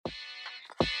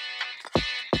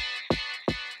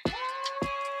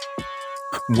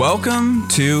Welcome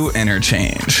to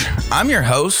Interchange. I'm your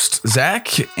host, Zach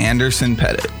Anderson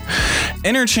Pettit.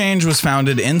 Interchange was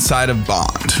founded inside of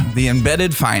Bond, the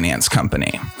embedded finance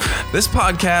company. This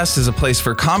podcast is a place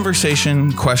for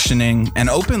conversation, questioning, and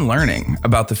open learning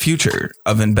about the future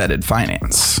of embedded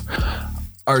finance.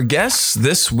 Our guest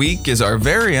this week is our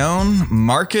very own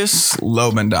Marcus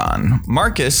Lobendan.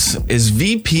 Marcus is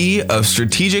VP of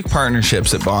Strategic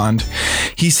Partnerships at Bond.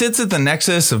 He sits at the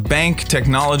nexus of bank,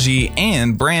 technology,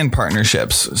 and brand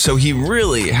partnerships, so he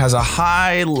really has a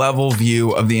high-level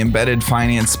view of the embedded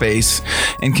finance space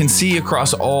and can see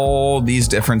across all these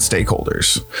different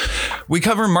stakeholders. We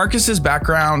cover Marcus's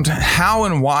background, how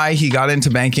and why he got into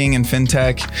banking and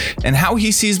fintech, and how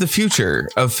he sees the future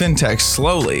of fintech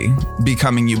slowly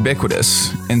becoming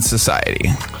ubiquitous in society.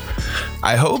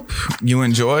 I hope you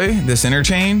enjoy this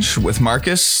interchange with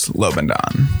Marcus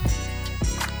Lobendan.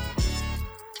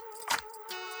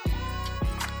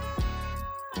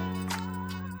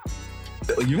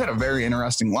 You've had a very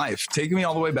interesting life. Take me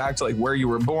all the way back to like where you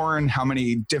were born, how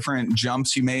many different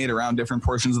jumps you made around different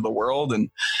portions of the world, and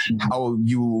how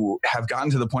you have gotten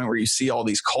to the point where you see all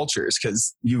these cultures,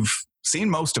 because you've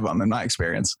seen most of them in my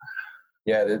experience.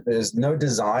 Yeah, there's no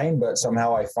design, but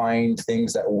somehow I find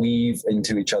things that weave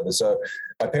into each other. So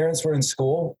my parents were in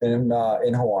school in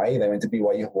Hawaii. They went to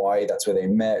BYU Hawaii. That's where they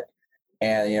met.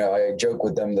 And, I joke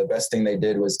with them, the best thing they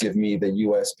did was give me the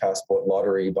U.S. passport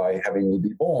lottery by having me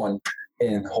be born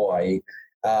in Hawaii.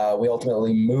 We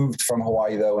ultimately moved from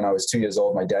Hawaii, though, when I was 2 years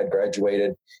old. My dad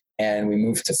graduated, and we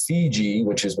moved to Fiji,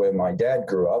 which is where my dad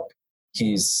grew up.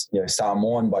 He's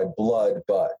Samoan by blood,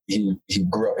 but he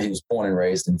was born and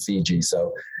raised in Fiji.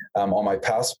 So on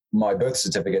my birth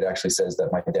certificate actually says that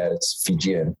my dad is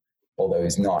Fijian, although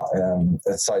he's not. That's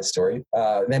a side story.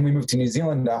 Then we moved to New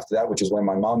Zealand after that, which is where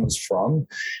my mom was from.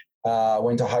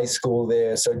 Went to high school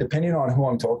there. So depending on who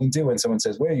I'm talking to, when someone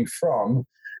says, "Where are you from?"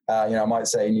 I might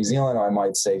say New Zealand, or I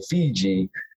might say Fiji.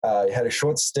 I had a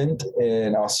short stint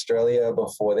in Australia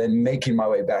before then making my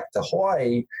way back to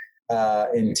Hawaii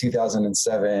in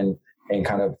 2007, and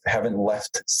kind of haven't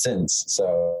left since.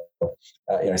 So,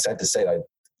 sad to say, I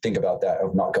think about that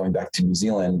of not going back to New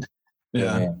Zealand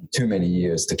in too many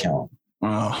years to count.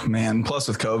 Oh man. Plus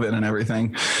with COVID and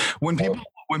everything, when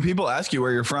people ask you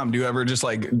where you're from, do you ever just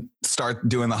like start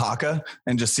doing the haka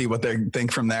and just see what they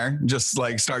think from there? Just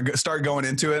like start going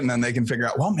into it, and then they can figure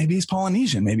out, well, maybe he's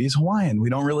Polynesian, maybe he's Hawaiian. We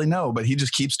don't really know, but he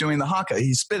just keeps doing the haka.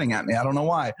 He's spitting at me. I don't know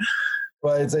why.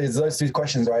 Well, it's those two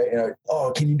questions, right?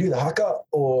 Can you do the haka,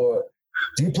 or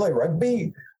do you play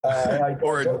rugby?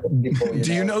 Or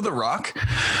do you know The Rock?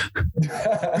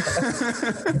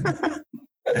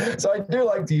 So I do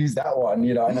like to use that one,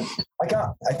 and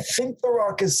I think The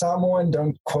Rock is Samoan.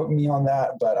 Don't quote me on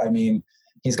that, but I mean,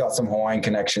 he's got some Hawaiian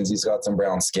connections. He's got some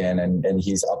brown skin, and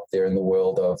he's up there in the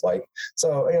world of like,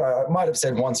 so, I might have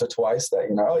said once or twice that,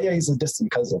 he's a distant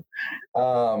cousin.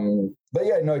 But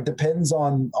yeah, no, it depends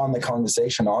on the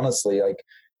conversation, honestly. Like,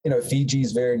 Fiji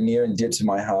is very near and dear to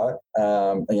my heart.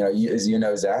 As you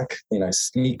know, Zach,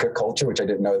 sneaker culture, which I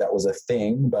didn't know that was a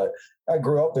thing, but I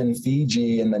grew up in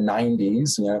Fiji in the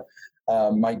 90s.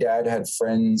 My dad had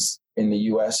friends in the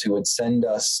US who would send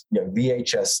us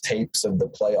VHS tapes of the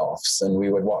playoffs, and we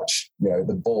would watch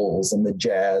the Bulls and the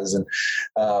Jazz, and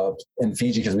in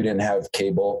Fiji, because we didn't have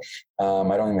cable.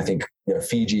 I don't even think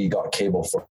Fiji got cable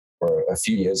for a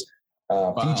few years.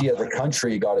 Wow. Fiji as a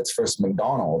country got its first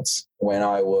McDonald's when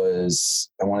I was,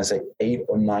 I want to say 8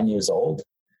 or 9 years old.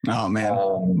 Oh man,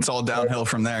 it's all downhill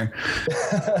from there.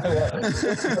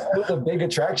 It was a big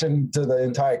attraction to the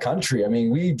entire country. I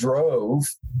mean, we drove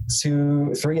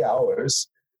 2-3 hours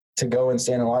to go and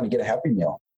stand in line to get a Happy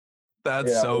Meal.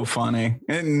 That's so funny.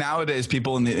 And nowadays,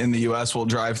 people in the US will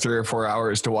drive 3 or 4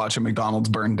 hours to watch a McDonald's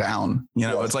burn down.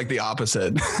 It's like the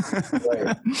opposite.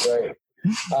 Right.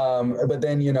 But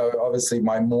then, obviously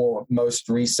my most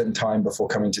recent time before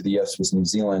coming to the US was New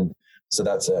Zealand. So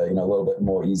that's a little bit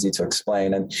more easy to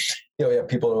explain. And, you have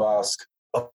people who ask,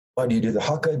 oh, do you do the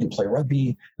haka? Do you play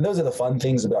rugby? And those are the fun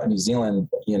things about New Zealand.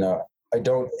 I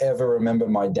don't ever remember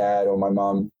my dad or my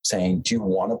mom saying, do you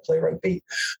want to play rugby?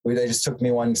 They just took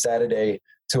me one Saturday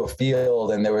to a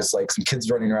field, and there was like some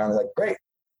kids running around. They're like, great,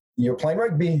 you're playing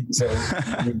rugby. So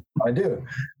I do.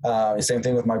 Same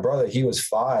thing with my brother. He was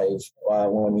 5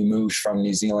 when we moved from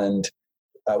New Zealand,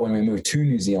 when we moved to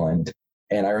New Zealand.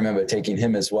 And I remember taking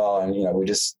him as well. And, we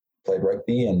just played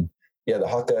rugby, and the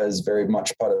haka is very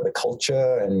much part of the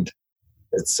culture. And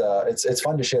it's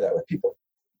fun to share that with people.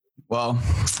 Well,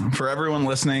 for everyone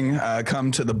listening,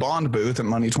 come to the bond booth at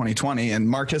Money 2020 and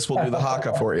Marcus will do the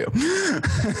haka for you.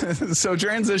 So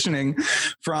transitioning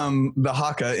from the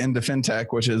haka into fintech,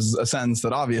 which is a sentence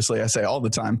that obviously I say all the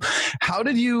time, how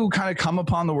did you kind of come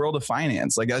upon the world of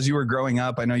finance? Like as you were growing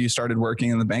up, I know you started working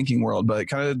in the banking world, but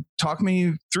kind of talk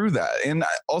me through that. And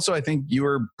also I think you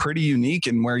were pretty unique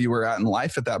in where you were at in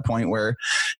life at that point where,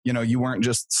 you know, you weren't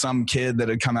just some kid that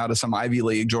had come out of some Ivy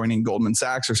League joining Goldman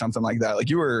Sachs or something like that. Like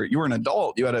you were an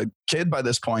adult, you had a kid by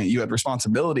this point, you had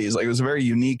responsibilities. Like it was a very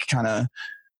unique kind of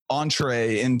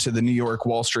entree into the New York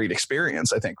Wall Street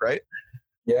experience, I think, right?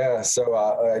 Yeah. So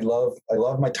I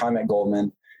love my time at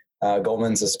Goldman.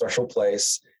 Goldman's a special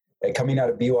place. Coming out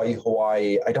of BYU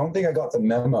Hawaii, I don't think I got the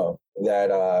memo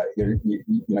that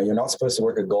you're not supposed to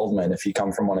work at Goldman if you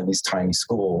come from one of these tiny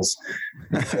schools.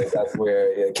 That's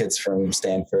where kids from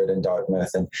Stanford and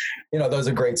Dartmouth, and those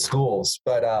are great schools.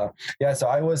 But so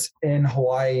I was in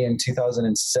Hawaii in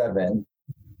 2007,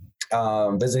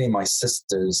 visiting my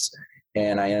sisters,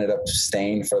 and I ended up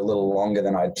staying for a little longer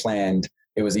than I'd planned.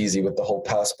 It was easy with the whole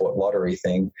passport lottery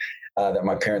thing that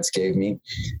my parents gave me.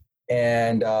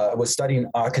 And I was studying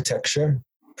architecture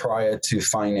prior to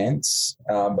finance.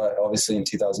 But obviously in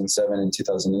 2007 and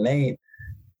 2008,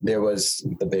 there was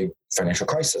the big financial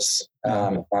crisis.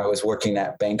 I was working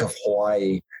at Bank of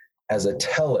Hawaii as a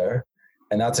teller.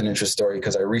 And that's an interesting story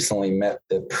because I recently met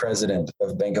the president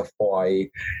of Bank of Hawaii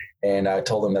and I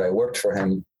told him that I worked for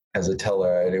him as a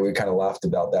teller. And we kind of laughed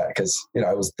about that because,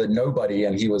 I was the nobody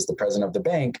and he was the president of the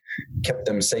bank, kept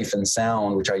them safe and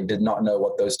sound, which I did not know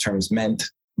what those terms meant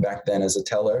back then as a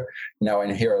teller. Now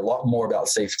I hear a lot more about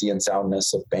safety and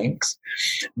soundness of banks,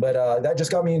 but that just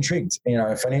got me intrigued.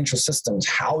 Financial systems,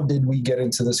 how did we get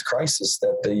into this crisis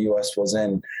that the US was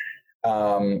in?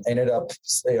 Ended up,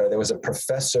 there was a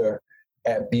professor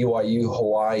at BYU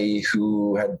Hawaii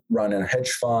who had run a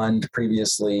hedge fund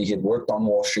previously. He had worked on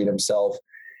Wall Street himself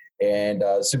and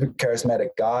super charismatic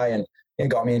guy. And it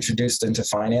got me introduced into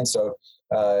finance. So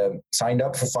signed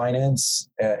up for finance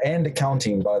and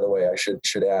accounting, by the way, I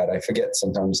should add. I forget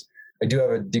sometimes. I do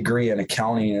have a degree in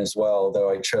accounting as well,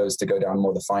 though I chose to go down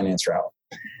more the finance route.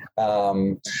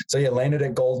 Landed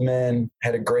at Goldman,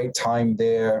 had a great time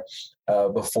there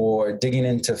before digging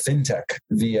into fintech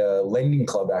via Lending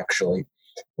Club, actually.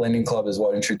 Lending Club is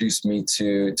what introduced me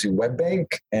to WebBank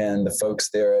and the folks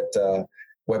there at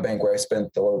WebBank, where I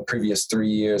spent the previous 3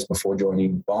 years before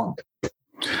joining Bond.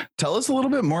 Tell us a little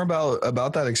bit more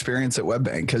about that experience at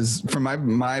WebBank, because from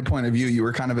my point of view, you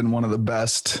were kind of in one of the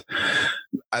best,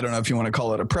 I don't know if you want to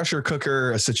call it a pressure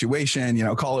cooker, a situation,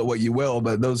 call it what you will,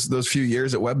 but those few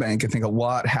years at WebBank, I think a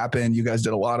lot happened. You guys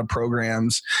did a lot of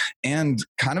programs and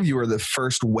kind of you were the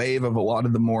first wave of a lot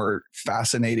of the more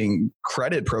fascinating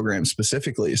credit programs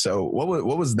specifically. So what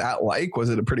was that like? Was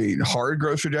it a pretty hard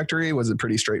growth trajectory? Was it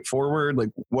pretty straightforward? Like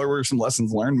what were some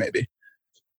lessons learned maybe?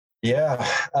 Yeah.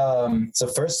 So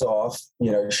first off,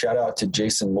 shout out to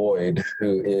Jason Lloyd,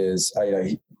 who is,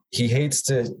 he hates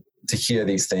to hear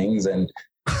these things. And,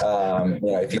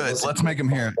 if you let's make him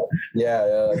hear it.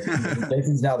 Yeah.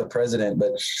 Jason's now the president,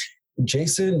 but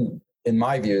Jason, in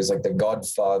my view, is like the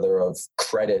godfather of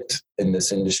credit in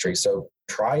this industry. So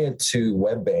prior to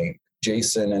WebBank,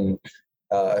 Jason and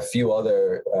a few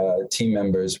other team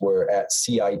members were at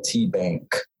CIT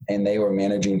Bank, and they were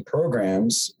managing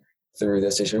programs through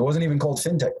this issue. It wasn't even called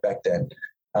fintech back then.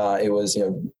 It was,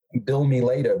 bill me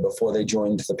later before they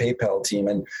joined the PayPal team.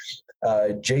 And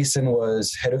Jason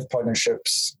was head of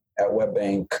partnerships at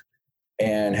WebBank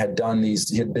and had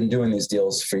been doing these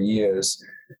deals for years.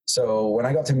 So when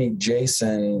I got to meet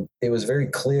Jason, it was very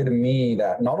clear to me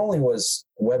that not only was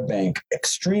WebBank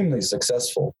extremely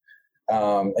successful,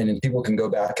 and then people can go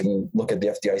back and look at the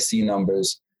FDIC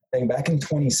numbers. I think back in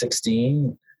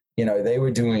 2016, they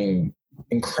were doing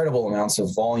incredible amounts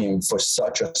of volume for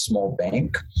such a small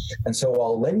bank. And so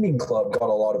while Lending Club got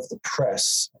a lot of the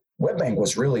press, WebBank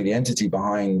was really the entity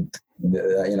behind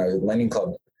the, Lending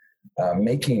Club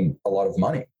making a lot of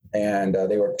money. And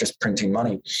they were just printing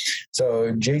money.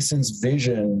 So Jason's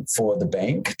vision for the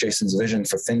bank, Jason's vision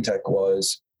for fintech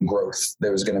was growth.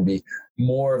 There was going to be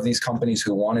more of these companies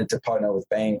who wanted to partner with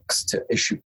banks to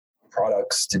issue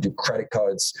products, to do credit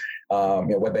cards.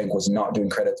 WebBank was not doing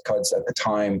credit cards at the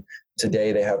time.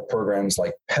 Today, they have programs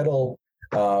like Petal,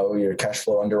 your cash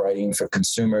flow underwriting for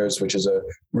consumers, which is a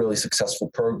really successful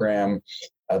program.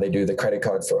 They do the credit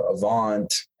card for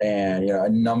Avant and a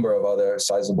number of other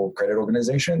sizable credit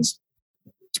organizations.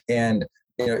 And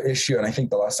Issue, and I think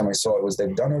the last time I saw it was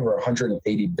they've done over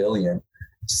 180 billion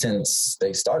since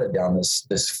they started down this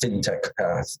fintech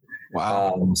path.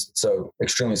 Wow! So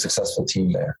extremely successful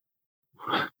team there.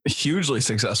 A hugely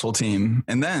successful team.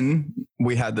 And then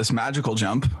we had this magical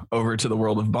jump over to the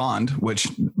world of Bond, which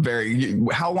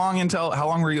how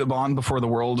long were you at Bond before the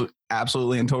world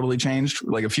absolutely and totally changed?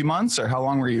 Like a few months, or how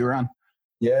long were you around?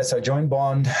 Yes, I joined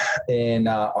Bond in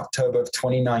October of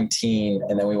 2019.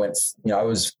 And then we went, I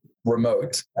was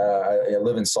remote. I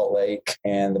live in Salt Lake,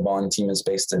 and the Bond team is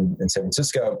based in San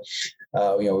Francisco.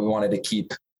 We wanted to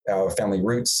keep our family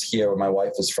roots here, where my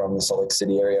wife is from, the Salt Lake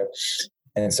City area.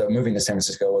 And so moving to San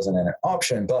Francisco wasn't an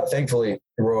option, but thankfully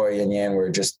Roy and Yan were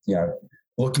just,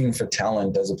 looking for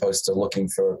talent as opposed to looking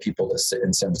for people to sit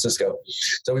in San Francisco.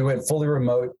 So we went fully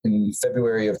remote in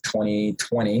February of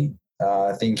 2020,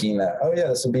 thinking that,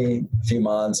 this will be a few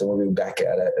months and we'll be back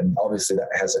at it. And obviously that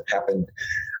hasn't happened.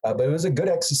 But it was a good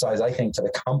exercise, I think, to the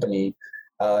company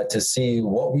to see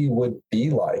what we would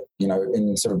be like,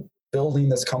 in sort of building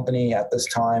this company at this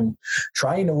time,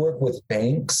 trying to work with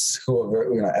banks who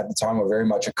are, at the time were very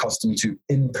much accustomed to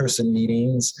in-person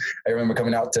meetings. I remember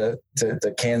coming out to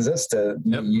Kansas to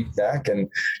meet Zach and,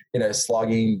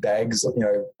 slogging bags,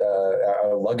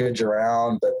 our luggage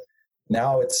around. But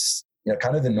now it's,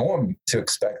 kind of the norm to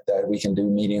expect that we can do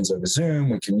meetings over Zoom.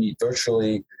 We can meet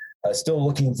virtually. Still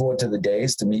looking forward to the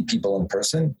days to meet people in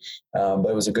person. But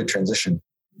it was a good transition.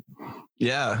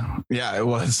 Yeah, it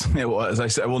was.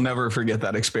 I will never forget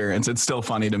that experience. It's still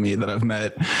funny to me that I've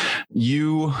met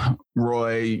you,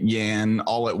 Roy, Yan,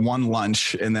 all at one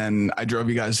lunch. And then I drove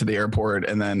you guys to the airport,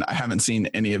 and then I haven't seen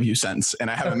any of you since.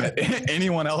 And I haven't met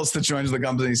anyone else that joins the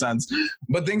company since.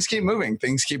 But things keep moving.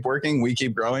 Things keep working. We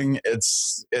keep growing.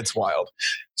 It's wild.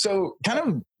 So kind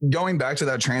of going back to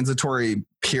that transitory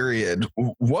period,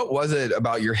 what was it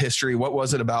about your history? What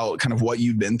was it about kind of what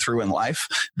you'd been through in life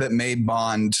that made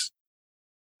Bond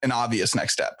an obvious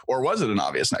next step? Or was it an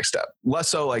obvious next step? Less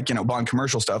so like, Bond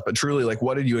commercial stuff, but truly like,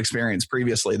 what did you experience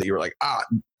previously that you were like, I'm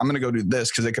going to go do this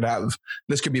because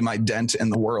this could be my dent in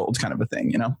the world kind of a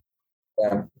thing,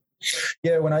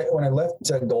 Yeah. When I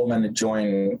left Goldman to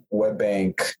join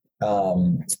WebBank,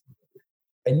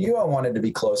 I knew I wanted to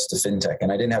be close to fintech,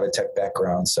 and I didn't have a tech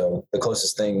background. So the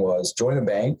closest thing was join a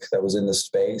bank that was in the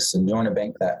space and join a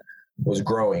bank that was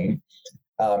growing.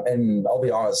 And I'll be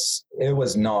honest, it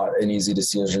was not an easy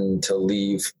decision to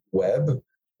leave Web,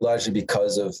 largely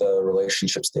because of the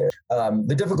relationships there.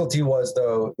 The difficulty was,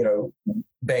 though,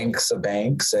 banks are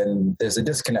banks, and there's a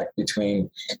disconnect between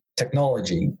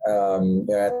technology.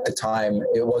 At the time,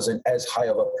 it wasn't as high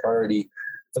of a priority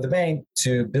for the bank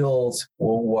to build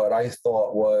what I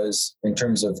thought was, in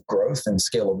terms of growth and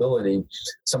scalability,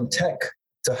 some tech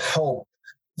to help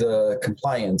the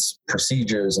compliance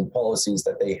procedures and policies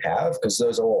that they have, because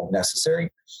those are all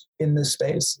necessary in this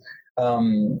space,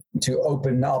 to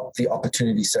open up the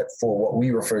opportunity set for what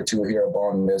we refer to here at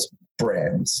Bond as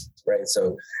brands, right?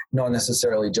 So not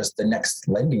necessarily just the next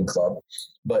lending club,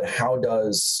 but how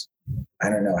does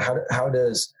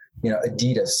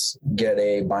Adidas get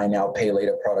a buy now, pay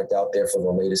later product out there for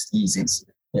the latest Yeezys,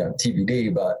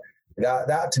 TBD, but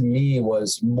that to me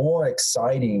was more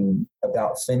exciting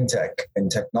about fintech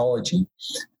and technology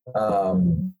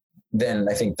than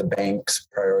I think the bank's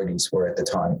priorities were at the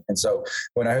time. And so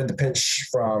when I heard the pitch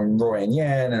from Roy and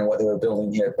Yan and what they were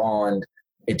building here at Bond,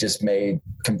 it just made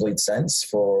complete sense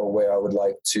for where I would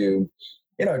like to,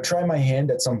 try my hand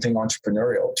at something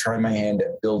entrepreneurial, try my hand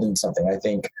at building something. I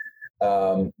think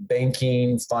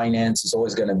banking, finance is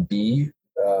always going to be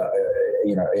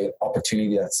an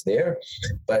opportunity that's there,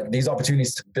 but these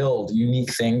opportunities to build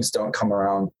unique things don't come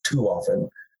around too often,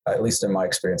 at least in my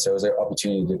experience. So it was an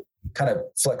opportunity to kind of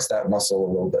flex that muscle a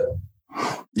little bit.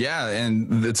 Yeah,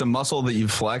 and it's a muscle that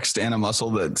you've flexed and a muscle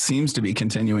that seems to be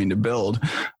continuing to build.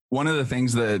 One of the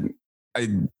things that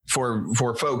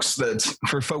for folks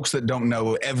that don't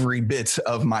know every bit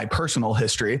of my personal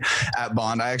history at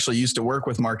Bond, I actually used to work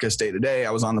with Marcus day to day.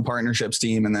 I was on the partnerships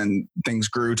team, and then things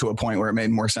grew to a point where it made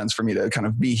more sense for me to kind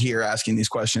of be here asking these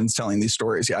questions, telling these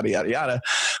stories, yada, yada, yada.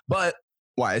 But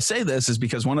why I say this is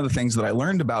because one of the things that I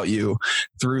learned about you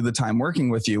through the time working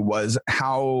with you was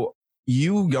how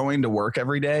you going to work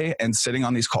every day and sitting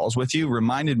on these calls with you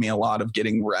reminded me a lot of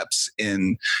getting reps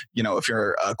in, if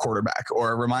you're a quarterback,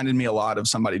 or reminded me a lot of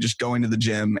somebody just going to the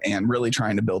gym and really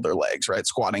trying to build their legs, right?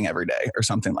 Squatting every day or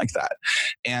something like that.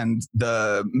 And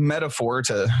the metaphor,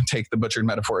 to take the butchered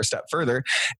metaphor a step further,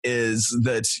 is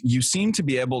that you seem to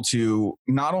be able to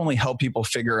not only help people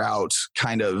figure out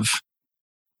kind of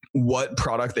what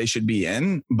product they should be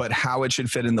in, but how it should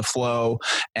fit in the flow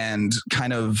and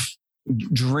kind of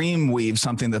dream weave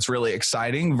something that's really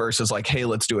exciting versus like, hey,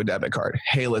 let's do a debit card.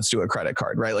 Hey, let's do a credit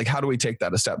card, right? Like, how do we take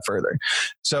that a step further?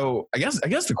 So I guess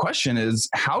the question is,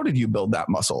 how did you build that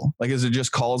muscle? Like, is it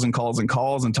just calls and calls and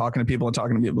calls and talking to people and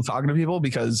talking to people?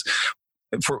 Because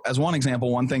as one example,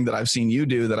 one thing that I've seen you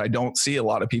do that I don't see a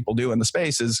lot of people do in the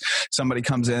space is somebody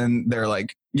comes in, they're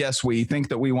like, yes, we think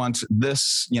that we want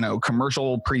this,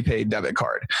 commercial prepaid debit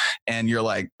card. And you're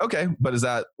like, okay, but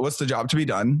what's the job to be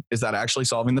done? Is that actually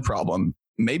solving the problem?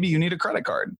 Maybe you need a credit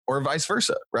card or vice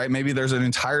versa, right? Maybe there's an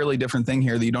entirely different thing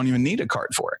here that you don't even need a card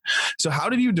for. So how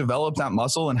did you develop that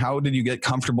muscle, and how did you get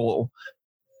comfortable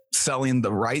selling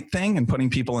the right thing and putting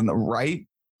people in the right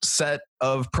set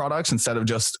of products instead of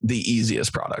just the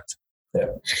easiest product? Yeah.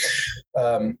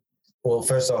 Well,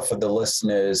 first off, for the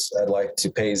listeners, I'd like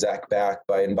to pay Zach back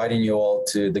by inviting you all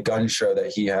to the gun show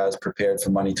that he has prepared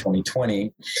for Money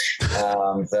 2020.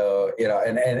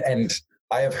 And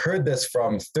I have heard this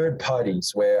from third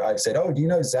parties where I've said, oh, do you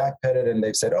know Zach Pettit? And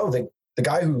they've said, oh, the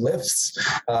guy who lifts.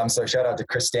 So shout out to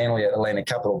Chris Stanley at Atlantic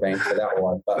Capital Bank for that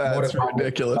one. But that's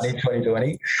ridiculous. Money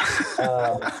 2020.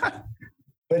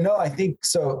 But no, I think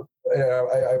so.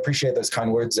 I appreciate those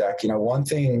kind words, Zach. One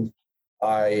thing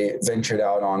I ventured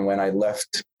out on when I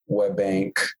left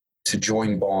WebBank to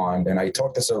join Bond, and I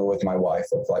talked this over with my wife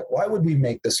of like, why would we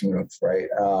make this move, right?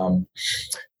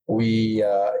 We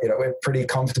have pretty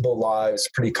comfortable lives,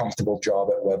 pretty comfortable job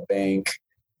at WebBank.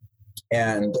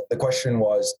 And the question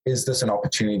was, is this an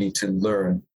opportunity to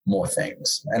learn more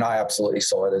things? And I absolutely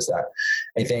saw it as that.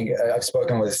 I think I've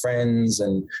spoken with friends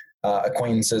and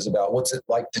acquaintances about what's it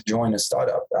like to join a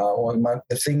startup.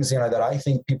 The things that I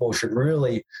think people should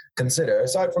really consider,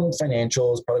 aside from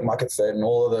financials, product market fit, and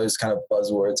all of those kind of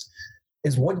buzzwords,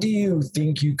 is what do you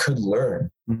think you could learn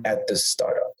at this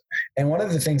startup? And one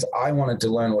of the things I wanted to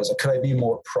learn was, could I be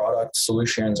more product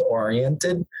solutions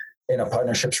oriented in a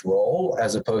partnerships role,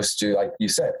 as opposed to, like you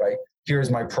said, right? Here's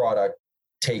my product,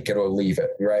 take it or leave it,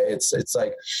 right? It's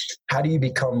like, how do you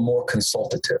become more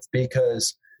consultative?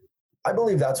 Because I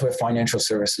believe that's where financial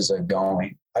services are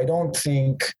going. I don't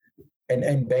think,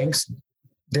 and banks,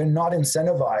 they're not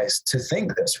incentivized to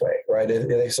think this way, right?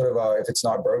 They sort of are, if it's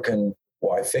not broken,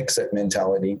 why fix it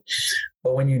mentality.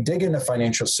 But when you dig into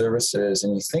financial services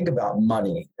and you think about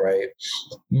money, right?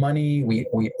 Money,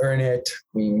 we earn it,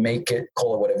 we make it,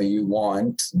 call it whatever you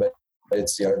want, but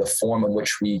it's the form in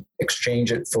which we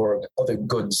exchange it for other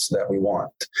goods that we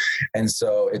want. And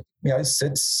so it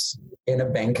sits in a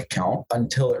bank account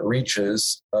until it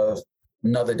reaches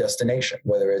another destination,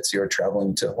 whether it's you're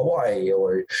traveling to Hawaii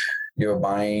or you're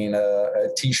buying a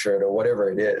t-shirt or whatever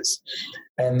it is.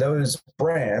 And those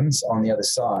brands on the other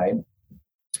side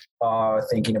are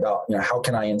thinking about, how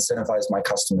can I incentivize my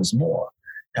customers more?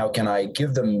 How can I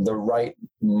give them the right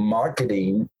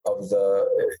marketing of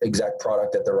the exact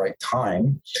product at the right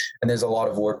time? And there's a lot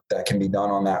of work that can be done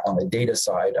on that on the data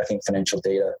side. I think financial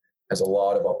data has a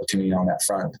lot of opportunity on that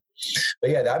front. But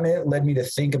yeah, that led me to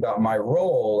think about my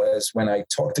role as when I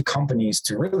talk to companies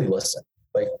to really listen,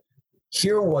 like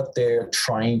hear what they're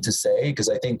trying to say. Because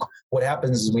I think what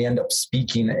happens is we end up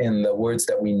speaking in the words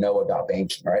that we know about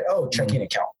banking, right? Oh, checking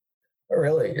account.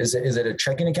 Really? Is it a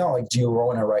checking account? Like, do you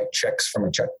want to write checks from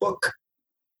a checkbook?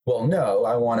 Well, no,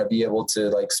 I want to be able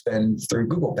to spend through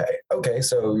Google Pay. Okay.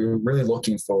 So you're really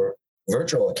looking for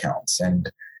virtual accounts,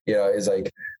 and, it's like,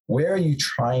 where are you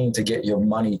trying to get your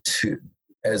money to,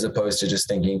 as opposed to just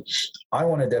thinking, I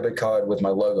want a debit card with my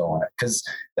logo on it. Cause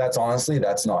that's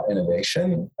not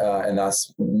innovation. And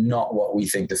that's not what we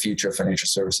think the future of financial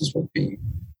services would be.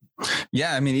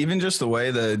 Yeah. I mean, even just the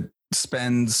way that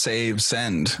spend, save,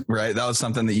 send, right? That was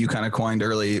something that you kind of coined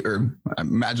early, or I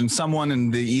imagine someone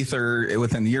in the ether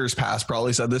within the years past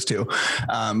probably said this too.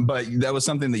 But that was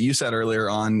something that you said earlier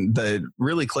on that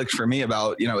really clicked for me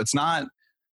about,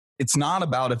 it's not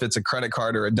about if it's a credit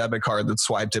card or a debit card that's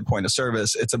swiped at point of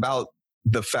service. It's about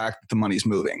the fact that the money's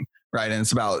moving, right? And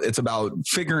it's about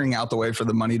figuring out the way for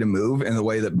the money to move in the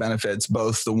way that benefits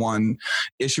both the one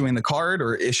issuing the card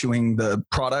or issuing the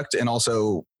product, and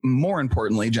also, more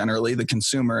importantly, generally the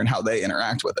consumer and how they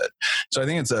interact with it. So I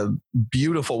think it's a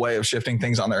beautiful way of shifting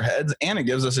things on their heads, and it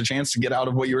gives us a chance to get out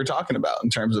of what you were talking about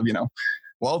in terms of,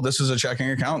 well, this is a checking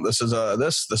account, this is a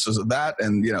this is a that,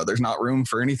 and there's not room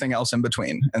for anything else in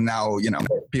between. And now,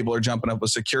 people are jumping up with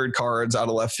secured cards out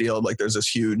of left field. Like, there's this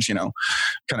huge,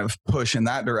 kind of push in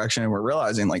that direction, and we're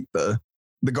realizing like the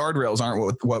guardrails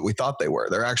aren't what we thought they were.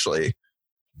 They're actually,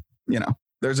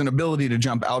 there's an ability to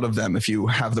jump out of them if you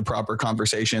have the proper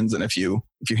conversations and if you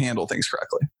handle things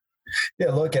correctly. Yeah,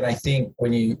 look, and I think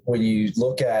when you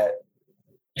look at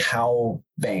how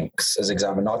banks, as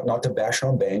example, not to bash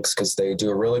on banks because they do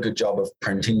a really good job of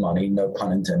printing money, no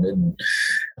pun intended.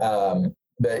 But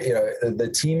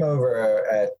the team over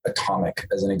at Atomic,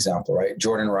 as an example, right?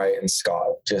 Jordan Wright and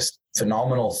Scott, just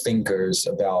phenomenal thinkers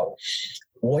about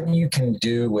what you can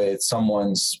do with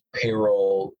someone's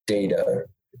payroll data,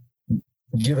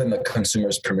 given the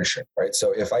consumer's permission, right?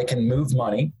 So if I can move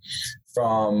money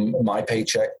from my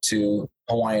paycheck to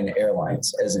Hawaiian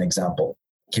Airlines, as an example,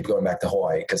 keep going back to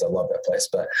Hawaii because I love that place.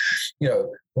 But,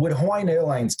 would Hawaiian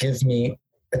Airlines give me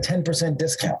a 10%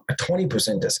 discount, a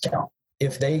 20% discount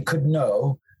if they could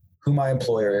know who my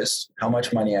employer is, how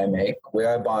much money I make,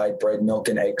 where I buy bread, milk,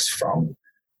 and eggs from?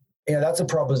 That's a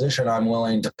proposition I'm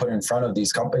willing to put in front of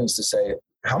these companies to say,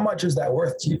 how much is that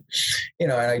worth to you?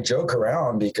 And I joke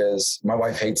around because my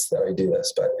wife hates that I do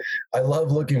this, but I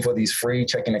love looking for these free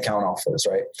checking account offers,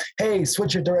 right? Hey,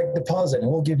 switch your direct deposit and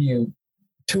we'll give you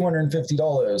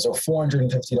 $250 or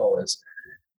 $450.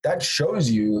 That shows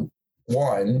you,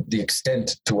 one, the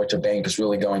extent to which a bank is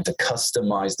really going to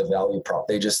customize the value prop.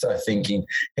 They just are thinking,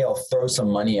 hey, I'll throw some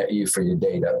money at you for your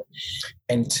data.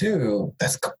 And two,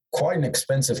 that's quite an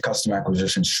expensive customer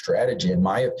acquisition strategy, in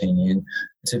my opinion,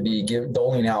 to be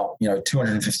doling out,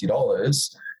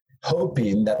 $250,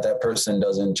 hoping that person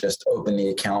doesn't just open the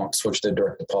account, switch their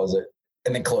direct deposit,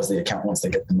 and then close the account once they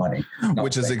get the money.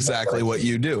 Which is exactly what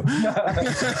you do. I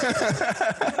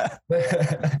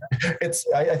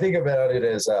think about it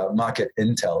as market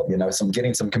intel,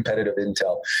 getting some competitive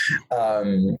intel.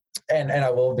 And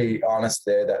I will be honest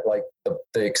there that like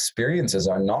the experiences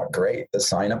are not great. The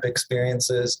sign-up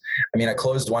experiences. I mean, I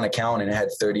closed one account and it had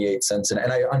 38 cents.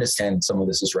 And I understand some of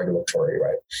this is regulatory,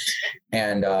 right?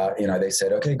 And, they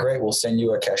said, okay, great. We'll send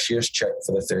you a cashier's check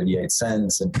for the 38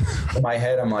 cents. And in my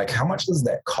head, I'm like, how much does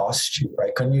that cost you,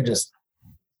 right? Couldn't you just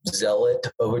Zelle it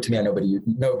over to me? I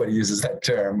nobody uses that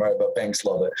term, right? But banks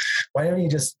love it. Why don't you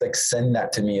just like send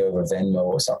that to me over Venmo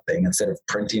or something instead of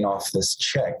printing off this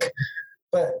check?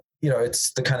 But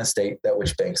it's the kind of state that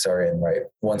which banks are in, right?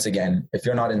 Once again, if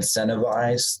you're not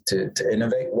incentivized to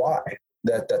innovate, why?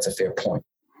 That's a fair point.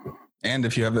 And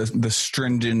if you have the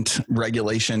stringent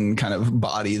regulation kind of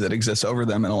body that exists over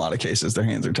them, in a lot of cases, their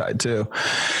hands are tied too.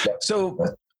 Yep. So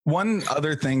one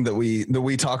other thing that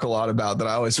we talk a lot about that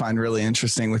I always find really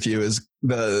interesting with you is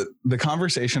the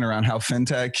conversation around how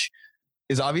fintech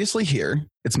is obviously here.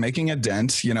 It's making a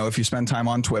dent. If you spend time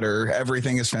on Twitter,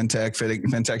 everything is fintech,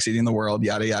 fintech's eating the world,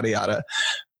 yada, yada, yada.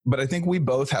 But I think we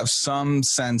both have some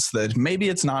sense that maybe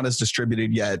it's not as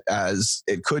distributed yet as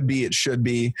it could be, it should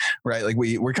be, right? Like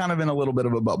we're kind of in a little bit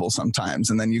of a bubble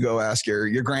sometimes. And then you go ask your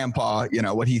grandpa,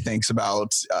 what he thinks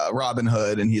about Robin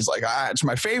Hood. And he's like, it's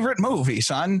my favorite movie,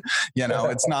 son.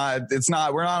 It's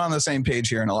not, we're not on the same page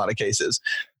here in a lot of cases.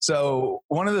 So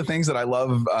one of the things that I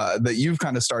love that you've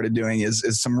kind of started doing is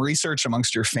some research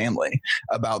amongst your family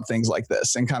about things like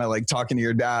this, and kind of like talking to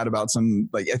your dad about some,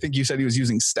 like, I think you said he was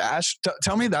using Stash.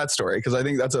 Tell me that story, because I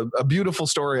think that's a beautiful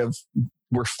story of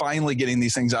we're finally getting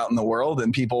these things out in the world,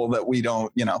 and people that we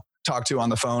don't, talk to on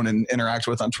the phone and interact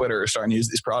with on Twitter are starting to use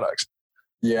these products.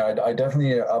 Yeah, I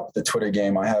definitely up the Twitter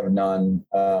game. I have none.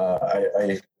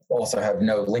 I also have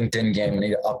no LinkedIn game. I need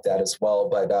to up that as well.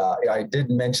 But I did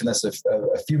mention this a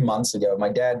few months ago. My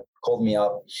dad called me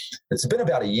up. It's been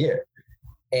about a year.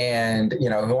 And, he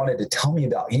wanted to tell me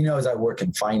about, he knows I work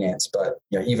in finance, but,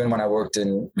 even when I worked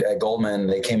at Goldman,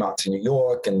 they came out to New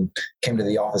York and came to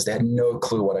the office. They had no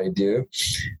clue what I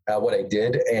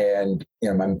did. And,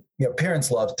 my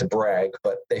parents love to brag,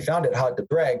 but they found it hard to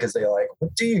brag because they're like,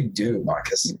 what do you do,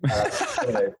 Marcus?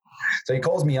 So he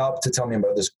calls me up to tell me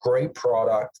about this great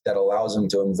product that allows him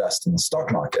to invest in the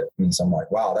stock market. And so I'm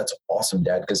like, wow, that's awesome,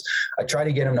 Dad. Because I tried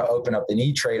to get him to open up an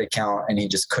E-Trade account and he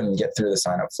just couldn't get through the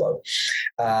sign-up flow.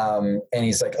 And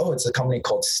he's like, oh, it's a company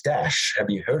called Stash. Have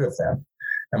you heard of them?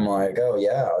 I'm like, oh,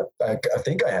 yeah, I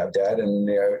think I have, Dad. And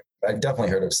I've definitely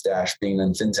heard of Stash being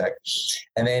in fintech.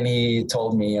 And then he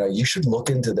told me, you should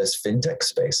look into this fintech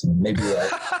space and maybe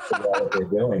figure out what they're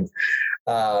doing.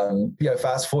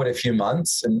 Fast forward a few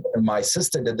months, and my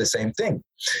sister did the same thing.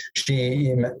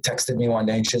 She texted me one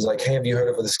day and she's like, hey, have you heard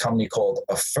of this company called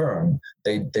Affirm?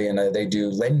 They do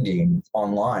lending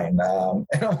online.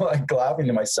 And I'm like laughing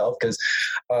to myself because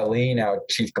Arlene, our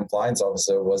chief compliance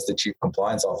officer, was the chief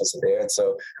compliance officer there. And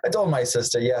so I told my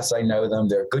sister, yes, I know them.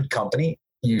 They're a good company.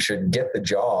 You should get the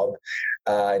job.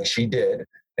 And she did.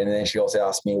 And then she also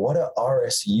asked me, what are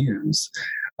RSUs?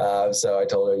 So I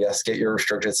told her, yes, get your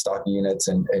restricted stock units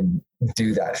and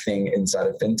do that thing inside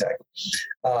of fintech.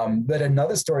 But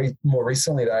another story more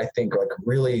recently that I think like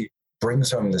really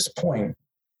brings home this point.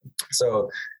 So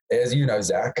as you know,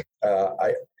 Zach,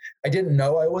 I didn't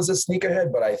know I was a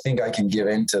sneakerhead, but I think I can give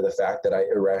in to the fact that I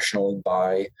irrationally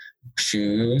buy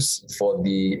shoes for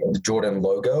the Jordan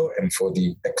logo and for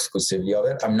the exclusivity of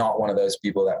it. I'm not one of those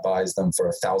people that buys them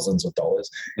for thousands of dollars.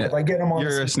 Yeah. If I get them on,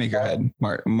 you're a sneakerhead,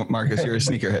 Marcus. You're a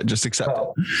sneakerhead. Just accept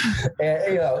it.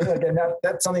 And, and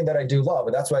that's something that I do love,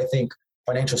 but that's what I think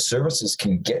financial services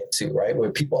can get to, right? Where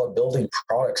people are building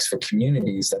products for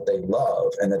communities that they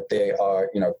love and that they are,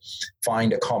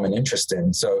 find a common interest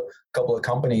in. So a couple of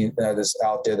companies that's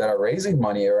out there that are raising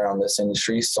money around this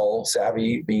industry, Soul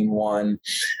Savvy being one.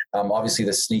 Obviously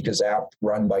the sneakers app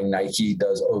run by Nike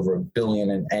does over $1 billion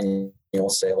in annual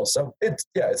sales. So it's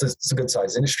a good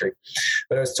sized industry.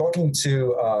 But I was talking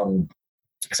to,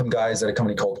 some guys at a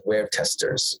company called Wear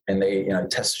Testers, and they,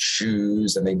 test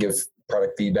shoes and they give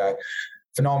product feedback.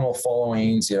 Phenomenal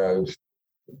followings, a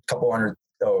couple hundred,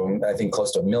 I think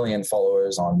close to 1 million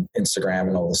followers on Instagram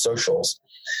and all the socials.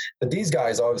 But these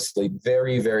guys obviously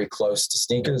very, very close to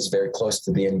sneakers, very close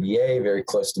to the NBA, very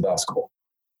close to basketball.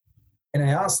 And I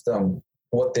asked them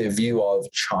what their view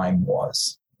of Chime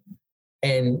was.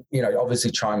 And,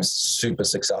 obviously Chime's super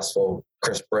successful.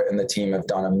 Chris Britt and the team have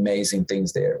done amazing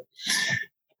things there.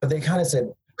 But they kind of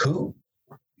said, who?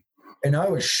 And I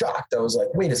was shocked. I was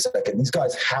like, wait a second, these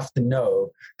guys have to know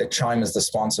that Chime is the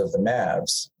sponsor of the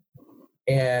Mavs.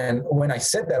 And when I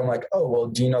said that, I'm like, oh, well,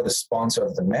 do you know the sponsor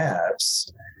of the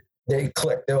Mavs? They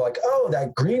clicked. They're like, oh,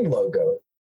 that green logo.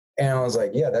 And I was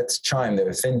like, yeah, that's Chime. They're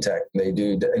a fintech. They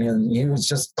do. And he was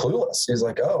just clueless. He's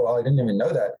like, oh, well, I didn't even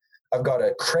know that. I've got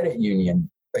a credit union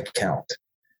account.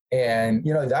 And,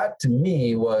 that to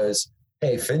me was,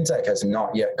 hey, fintech has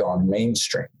not yet gone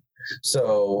mainstream.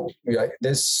 So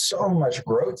there's so much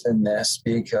growth in this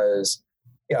because,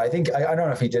 I think, I don't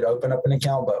know if he did open up an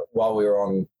account, but while we were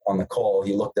on the call,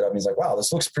 he looked it up and he's like, wow,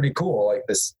 this looks pretty cool, like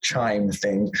this Chime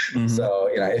thing. Mm-hmm. So,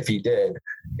 if he did,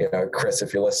 Chris,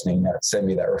 if you're listening, send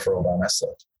me that referral bonus.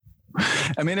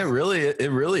 I mean, it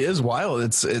really is wild.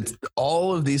 It's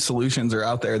all of these solutions are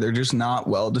out there. They're just not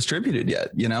well distributed yet.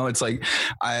 It's like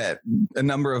a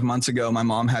number of months ago, my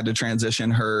mom had to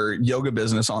transition her yoga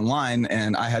business online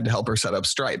and I had to help her set up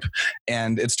Stripe.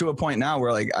 And it's to a point now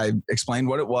where like I explained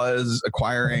what it was,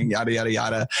 acquiring, yada, yada,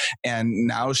 yada. And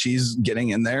now she's getting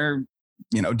in there,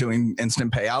 doing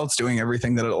instant payouts, doing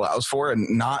everything that it allows for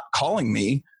and not calling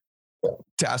me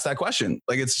to ask that question.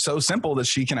 Like it's so simple that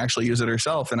she can actually use it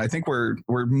herself. And I think we're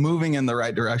moving in the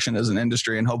right direction as an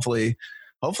industry, and hopefully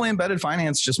embedded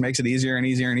finance just makes it easier and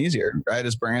easier and easier, right?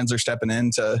 As brands are stepping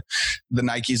into the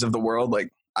Nikes of the world, like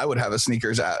I would have a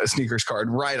sneakers card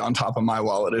right on top of my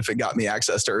wallet if it got me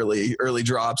access to early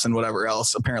drops and whatever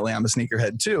else. Apparently I'm a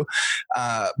sneakerhead too.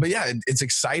 But yeah, it's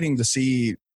exciting to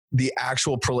see the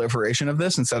actual proliferation of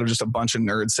this instead of just a bunch of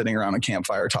nerds sitting around a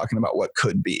campfire talking about what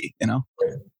could be,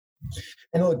 Right.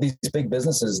 And look, these big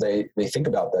businesses, they think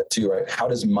about that too, right? How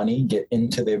does money get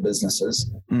into their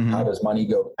businesses? Mm-hmm. How does money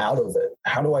go out of it?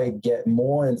 How do I get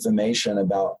more information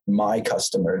about my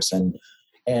customers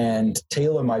and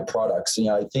tailor my products?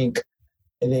 I think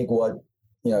what,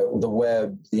 the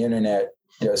web, the internet,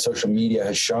 social media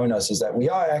has shown us is that we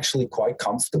are actually quite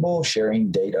comfortable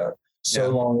sharing data. So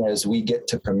long as we get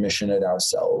to permission it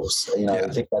ourselves. I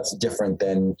think that's different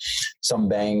than some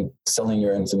bank selling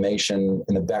your information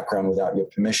in the background without your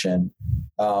permission,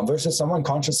 versus someone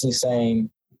consciously saying,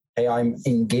 hey, I'm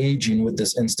engaging with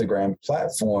this Instagram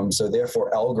platform, so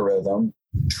therefore algorithm,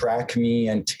 track me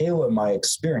and tailor my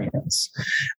experience.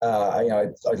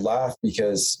 I laugh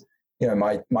because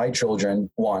my children,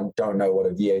 one, don't know what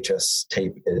a VHS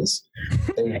tape is.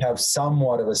 They have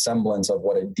somewhat of a semblance of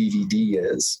what a DVD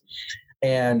is.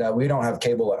 And we don't have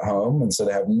cable at home. And so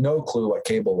they have no clue what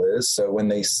cable is. So when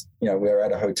they, we're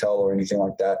at a hotel or anything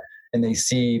like that, and they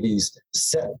see these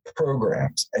set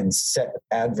programs and set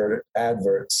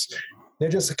adverts, they're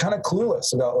just kind of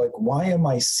clueless about like, why am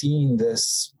I seeing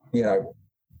this, I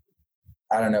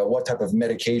don't know what type of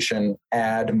medication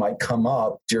ad might come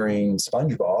up during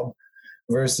SpongeBob,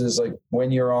 versus like when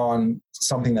you're on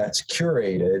something that's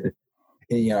curated,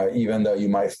 even though you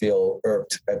might feel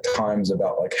irked at times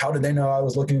about like, how did they know I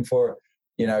was looking for,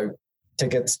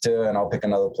 tickets to, and I'll pick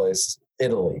another place,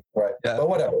 Italy, right? Yeah. But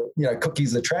whatever,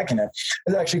 cookies are tracking it.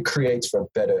 It actually creates for a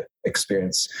better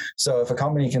experience. So if a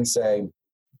company can say,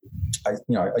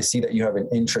 I see that you have an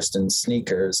interest in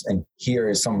sneakers and here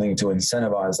is something to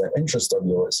incentivize that interest of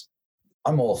yours,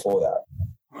 I'm all for that.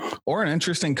 Or an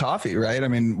interesting coffee, right? I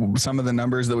mean, some of the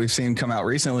numbers that we've seen come out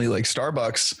recently, like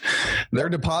Starbucks, their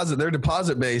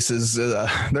deposit base is,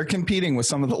 they're competing with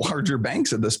some of the larger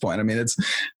banks at this point. I mean, it's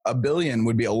 $1 billion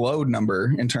would be a load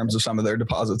number in terms of some of their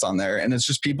deposits on there. And it's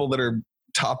just people that are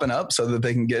topping up so that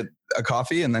they can get a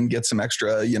coffee and then get some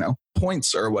extra,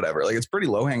 points or whatever. Like, it's pretty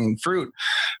low hanging fruit,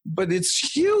 but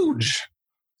it's huge.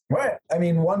 Right. I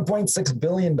mean, $1.6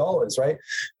 billion, right?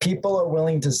 People are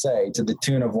willing to say to the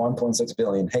tune of $1.6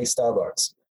 billion, hey,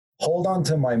 Starbucks, hold on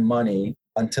to my money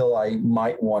until I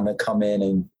might want to come in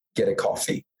and get a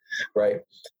coffee, right?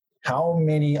 How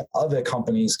many other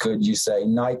companies could you say,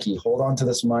 Nike, hold on to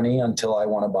this money until I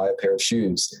want to buy a pair of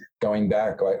shoes? Going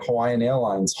back, right? Hawaiian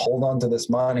Airlines, hold on to this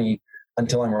money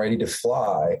until I'm ready to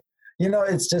fly.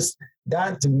 It's just,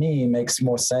 that to me makes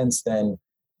more sense than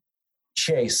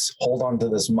Chase, hold on to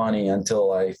this money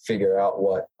until I figure out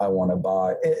what I want to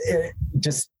buy. It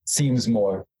just seems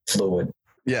more fluid.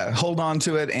 Yeah, hold on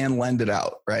to it and lend it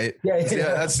out, right? Yeah.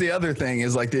 That's the other thing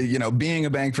is like being a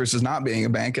bank versus not being a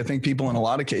bank. I think people in a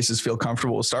lot of cases feel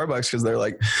comfortable with Starbucks because they're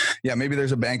like, yeah, maybe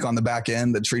there's a bank on the back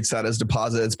end that treats that as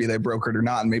deposits, be they brokered or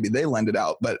not, and maybe they lend it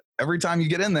out. But every time you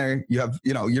get in there, you have,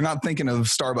 you're not thinking of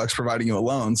Starbucks providing you a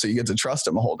loan, so you get to trust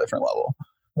them a whole different level.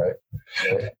 Right.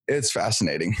 It's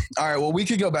fascinating. All right. Well, we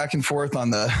could go back and forth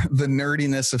on the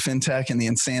nerdiness of fintech and the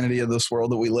insanity of this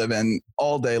world that we live in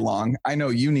all day long. I know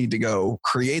you need to go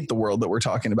create the world that we're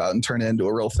talking about and turn it into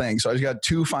a real thing. So I just got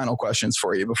 2 final questions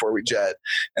for you before we jet,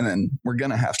 and then we're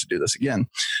going to have to do this again.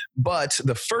 But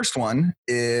the first one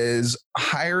is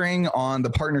hiring on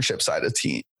the partnership side of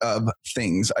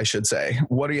things, I should say.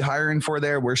 What are you hiring for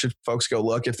there? Where should folks go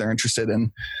look if they're interested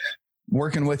in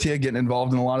working with you, getting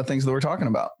involved in a lot of things that we're talking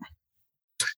about?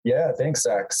 Yeah, thanks,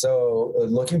 Zach. So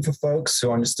looking for folks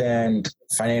who understand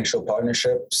financial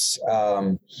partnerships.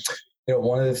 One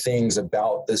of the things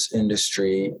about this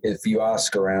industry, if you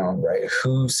ask around, right,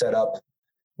 who set up,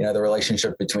 the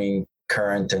relationship between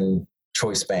Current and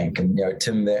Choice Bank, and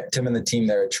Tim and the team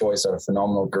there at Choice are a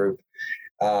phenomenal group.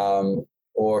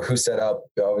 Or who set up,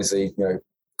 obviously,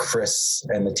 Chris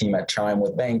and the team at Chime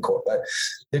with Bancorp, but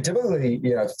they're typically,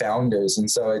 founders. And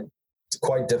so it's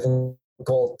quite difficult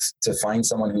to find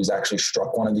someone who's actually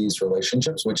struck one of these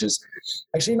relationships, which is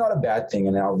actually not a bad thing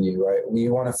in our view, right? We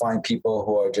want to find people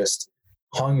who are just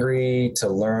hungry to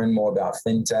learn more about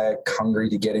fintech, hungry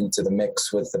to get into the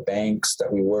mix with the banks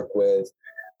that we work with,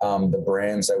 the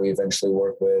brands that we eventually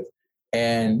work with,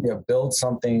 and build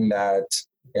something that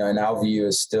in our view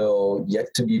is still yet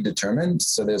to be determined.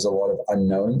 So there's a lot of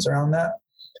unknowns around that.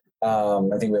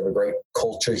 I think we have a great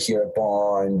culture here at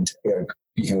Bond.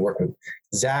 You can work with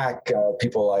Zach,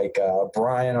 people like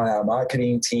Brian on our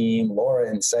marketing team, Laura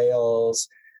in sales,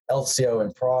 Elcio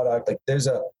in product. Like, there's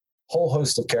a whole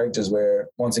host of characters where,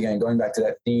 once again, going back to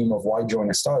that theme of why join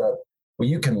a startup, where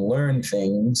you can learn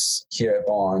things here at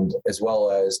Bond as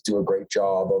well as do a great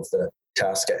job of the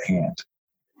task at hand.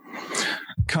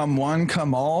 Come one,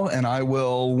 come all. And I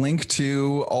will link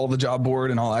to all the job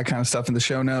board and all that kind of stuff in the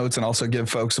show notes, and also give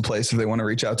folks a place if they want to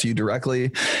reach out to you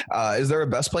directly. Is there a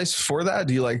best place for that?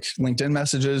 Do you like LinkedIn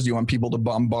messages? Do you want people to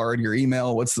bombard your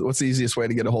email? What's the easiest way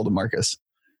to get a hold of Marcus?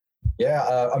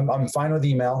 Yeah, I'm fine with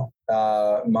email,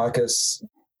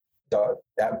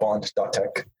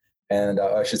 marcus@bond.tech. And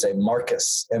I should say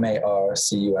Marcus,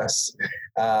 Marcus,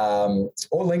 or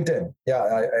LinkedIn.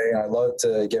 Yeah, I love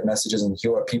to get messages and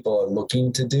hear what people are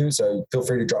looking to do. So feel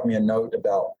free to drop me a note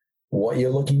about what you're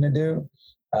looking to do.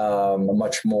 I'm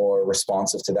much more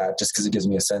responsive to that, just because it gives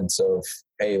me a sense of,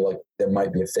 hey, like, there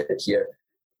might be a fit here.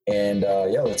 And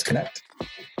let's connect.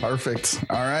 Perfect.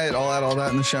 All right. I'll add all that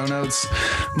in the show notes.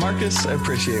 Marcus, I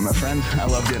appreciate it, my friend. I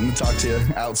love getting to talk to you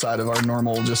outside of our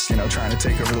normal, just, trying to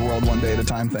take over the world one day at a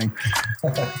time thing.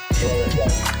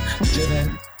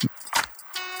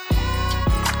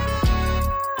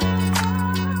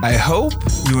 I hope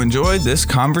you enjoyed this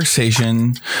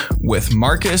conversation with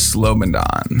Marcus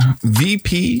Lobendan,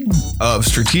 VP of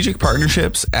Strategic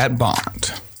Partnerships at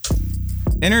Bond.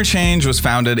 Interchange was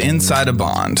founded inside a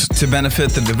Bond to benefit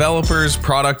the developers,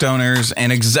 product owners,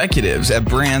 and executives at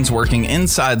brands working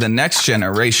inside the next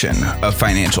generation of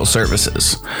financial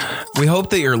services. We hope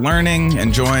that you're learning,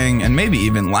 enjoying, and maybe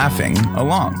even laughing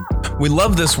along. We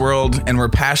love this world, and we're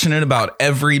passionate about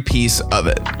every piece of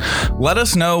it. Let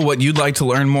us know what you'd like to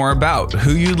learn more about,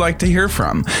 who you'd like to hear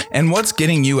from, and what's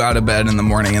getting you out of bed in the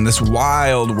morning in this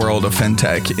wild world of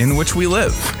fintech in which we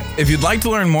live. If you'd like to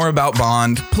learn more about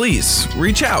Bond, please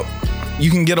reach out.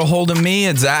 You can get a hold of me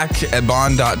at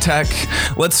zach@bond.tech.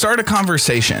 Let's start a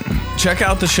conversation. Check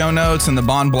out the show notes and the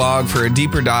Bond blog for a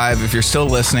deeper dive if you're still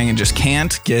listening and just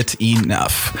can't get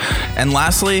enough. And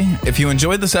lastly, if you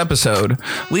enjoyed this episode,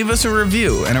 leave us a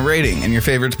review and a rating in your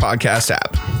favorite podcast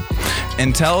app.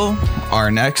 Until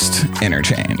our next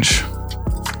interchange.